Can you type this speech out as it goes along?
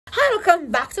Hi, welcome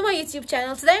back to my YouTube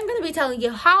channel. Today I'm going to be telling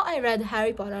you how I read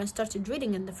Harry Potter and started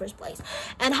reading in the first place,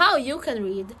 and how you can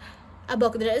read a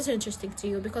book that is interesting to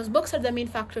you, because books are the main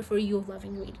factor for you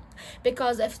loving reading.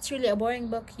 Because if it's really a boring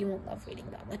book, you won't love reading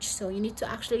that much. So you need to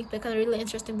actually pick a really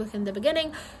interesting book in the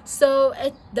beginning, so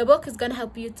the book is going to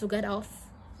help you to get off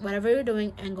whatever you're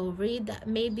doing and go read. That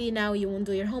maybe now you won't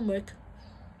do your homework,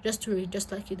 just to read,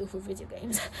 just like you do for video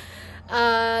games.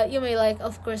 You may like,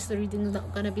 of course, the reading is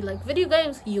not gonna be like video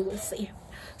games, you will see.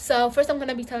 So first I'm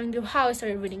gonna be telling you how I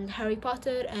started reading Harry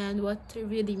Potter and what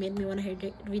really made me want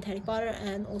to read Harry Potter,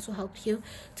 and also help you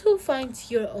to find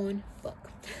your own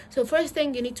book. So first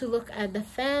thing, you need to look at the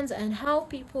fans and how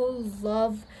people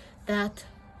love that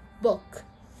book.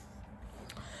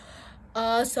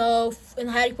 So in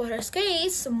Harry Potter's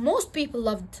case, most people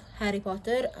loved Harry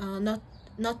Potter,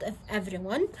 not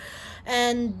everyone,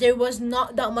 and there was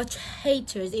not that much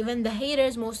haters. Even the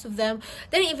haters, most of them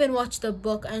didn't even watch the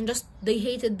book, and just they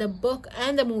hated the book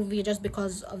and the movie just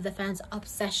because of the fans'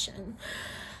 obsession.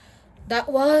 That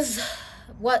was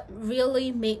what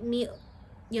really made me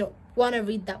want to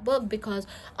read that book, because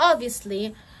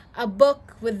obviously a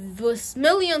book with those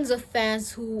millions of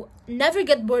fans who never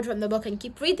get bored from the book and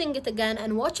keep reading it again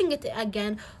and watching it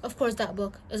again, of course that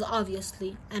book is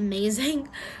obviously amazing.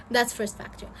 That's first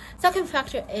factor. Second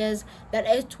factor is that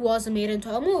it was made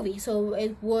into a movie, so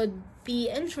it would be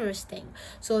interesting,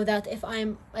 so that if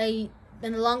in a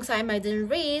long time I didn't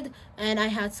read and I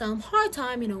had some hard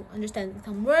time understanding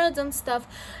some words and stuff,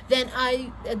 then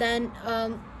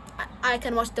I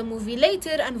can watch the movie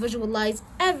later and visualize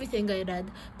everything I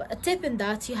read. But a tip in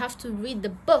that, you have to read the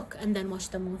book and then watch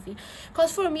the movie,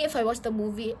 because for me, if I watch the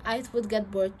movie, I would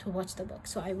get bored to watch the book,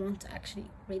 so I won't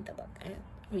actually read the book, and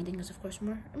reading is of course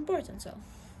more important, so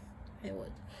I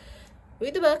would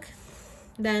read the book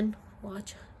then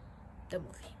watch the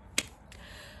movie.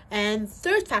 And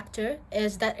third factor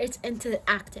is that it's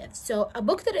interactive. So a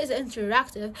book that is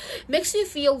interactive makes you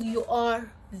feel you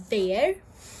are there.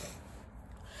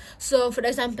 So for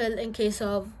example, in case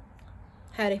of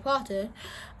Harry Potter,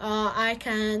 I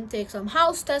can take some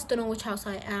house tests to know which house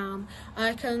I am.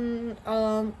 I can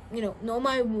know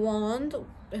my wand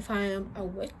if I am a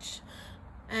witch,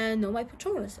 and know my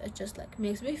Patronus. It just like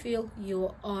makes me feel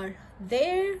you are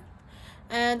there.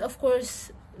 And of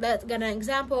course, let's get an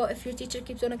example. If your teacher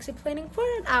keeps on explaining for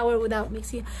an hour without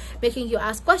making you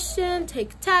ask questions,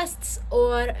 take tests,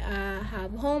 or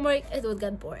have homework, it would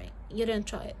get boring. You didn't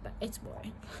try it, but it's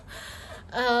boring.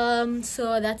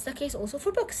 So that's the case also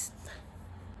for books.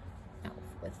 Now,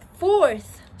 with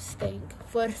fourth thing,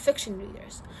 for fiction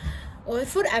readers, or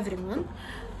for everyone,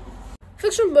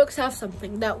 fiction books have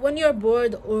something that when you're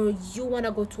bored, or you want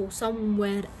to go to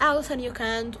somewhere else and you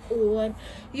can't, or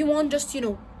you want just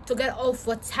to get off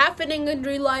what's happening in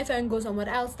real life and go somewhere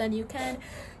else, then you can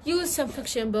use some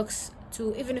fiction books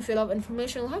to, even if you love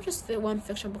information, have just one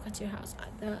fiction book at your house,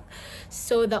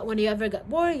 so that when you ever get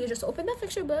bored, you just open that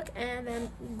fiction book and then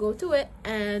go to it,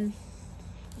 and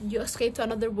you escape to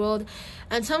another world.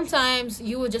 And sometimes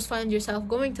you will just find yourself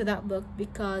going to that book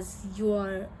because you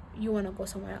want to go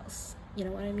somewhere else. You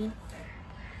know what I mean?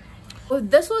 Well,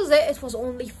 this was it. It was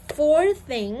only 4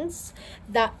 things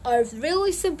that are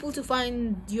really simple to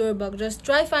find your book. Just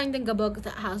try finding a book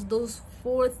that has those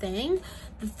 4 things.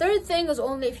 The third thing is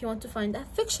only if you want to find a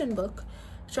fiction book.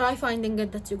 Try finding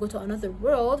it that you go to another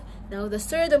world. Now the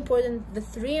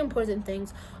 3 important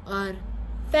things are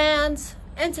fans,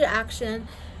 interaction,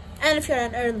 and if you're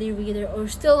an early reader or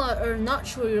still not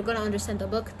sure you're gonna understand the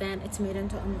book, then it's made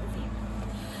into a movie.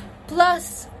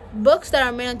 Plus, books that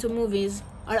are made into movies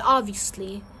are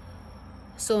obviously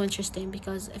so interesting,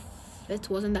 because if it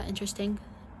wasn't that interesting,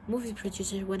 movie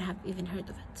producers wouldn't have even heard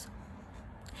of it.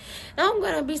 Now I'm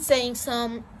gonna be saying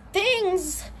some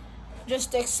things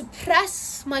just to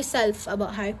express myself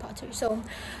about Harry Potter. So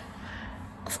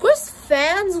of course,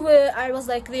 fans I was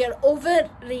like, they are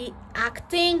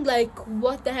overreacting, like,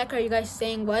 what the heck are you guys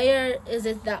saying? Why is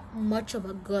it that much of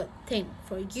a good thing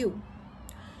for you?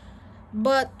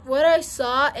 But what I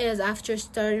saw is, after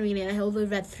starting reading, I only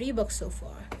read 3 books so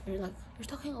far. You're like, you're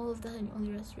talking all of that and you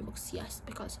only read 3 books? Yes,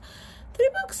 because 3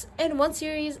 books in one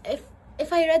series.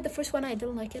 If I read the first one, I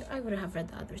didn't like it, I would have read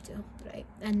the other 2, right?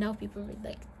 And now people read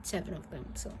like 7 of them,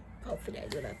 so hopefully I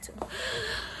do that too.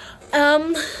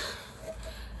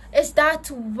 Is that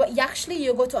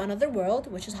you go to another world,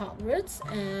 which is Hogwarts,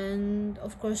 and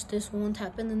of course this won't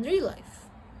happen in real life,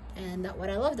 and that's what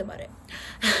I loved about it.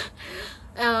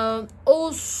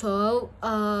 Also,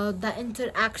 the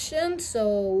interaction.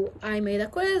 So I made a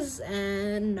quiz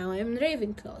and now I'm in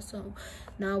Ravenclaw, so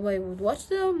now I would watch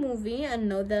the movie and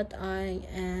know that I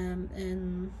am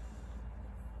in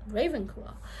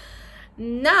Ravenclaw.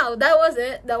 Now that was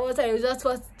it.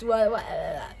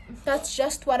 That's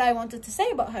just what I wanted to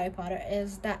say about Harry Potter,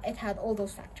 is that it had all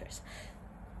those factors.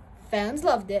 Fans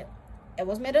loved it. It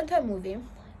was made into a movie,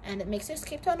 and it makes you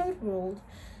escape to another world,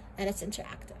 and it's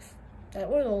interactive. That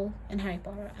was all in Harry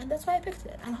Potter, and that's why I picked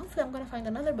it. And hopefully I'm gonna find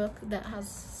another book that has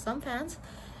some fans,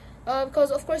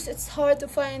 because of course it's hard to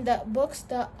find that books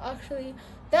that actually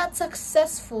that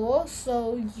successful.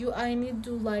 So I need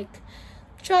to like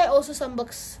try also some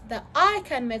books that I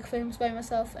can make films by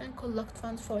myself and collect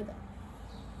funds for them.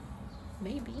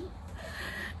 Maybe.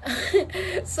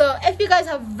 So if you guys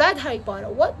have read Harry Potter,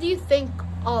 what do you think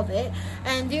of it?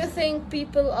 And do you think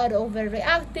people are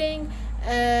overreacting?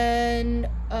 And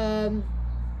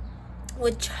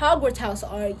which Hogwarts house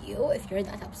are you, if you're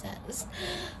that obsessed?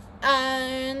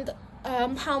 And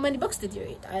how many books did you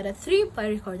read? I read 3 by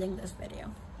recording this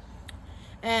video.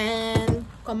 And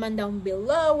comment down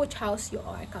below which house you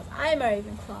are, because I'm a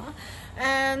Ravenclaw.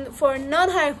 And for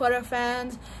non-Harry Potter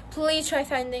fans, please try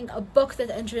finding a book that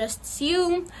interests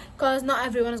you, because not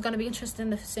everyone is going to be interested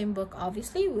in the same book.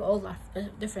 Obviously, we all have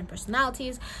different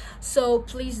personalities, so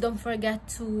please don't forget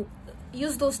to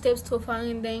use those tips to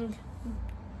finding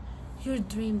your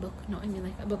dream book. No, I mean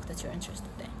like a book that you're interested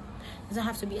in. It doesn't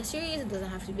have to be a series, it doesn't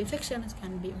have to be fiction, it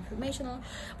can be informational,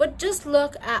 but just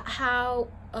look at how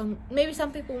maybe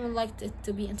some people would like it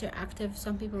to be interactive,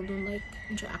 some people don't like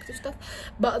interactive stuff,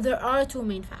 but there are 2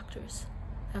 main factors.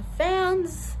 The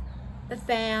fans are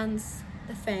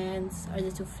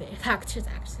the 2 factors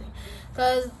actually,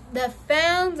 because the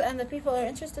fans and the people are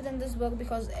interested in this book,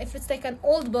 because if it's like an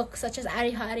old book such as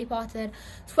Harry Potter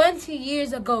 20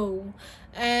 years ago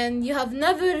and you have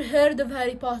never heard of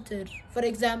Harry Potter, for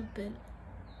example,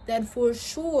 then for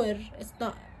sure it's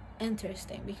not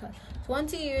interesting, because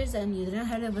 20 years and you didn't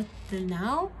heard of it till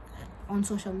now on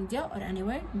social media or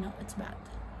anywhere, no, it's bad.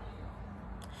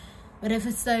 But if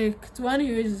it's like 20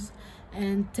 years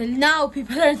and till now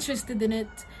people are interested in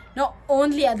it, not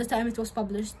only at the time it was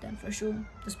published, then for sure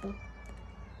this book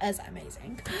is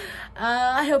amazing.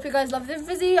 I hope you guys loved this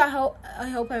video. I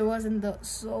hope I wasn't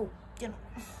so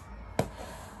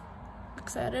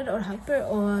excited or hyper,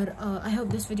 or I hope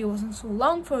this video wasn't so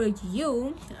long for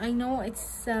you. I know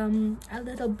it's a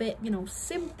little bit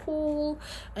simple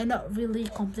and not really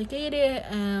complicated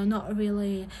and not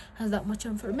really has that much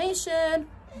information,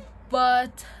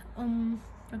 but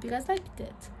hope you guys liked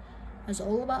it. It's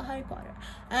all about Harry Potter,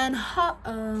 and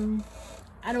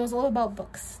it was all about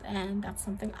books, and that's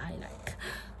something I like,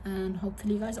 and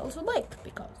hopefully you guys also like,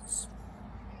 because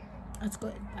that's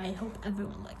good. I hope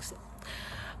everyone likes it.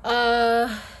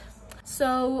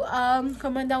 So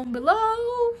comment down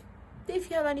below if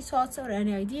you have any thoughts or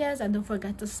any ideas, and don't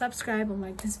forget to subscribe and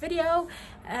like this video,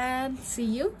 and see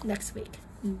you next week.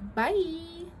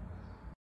 Bye.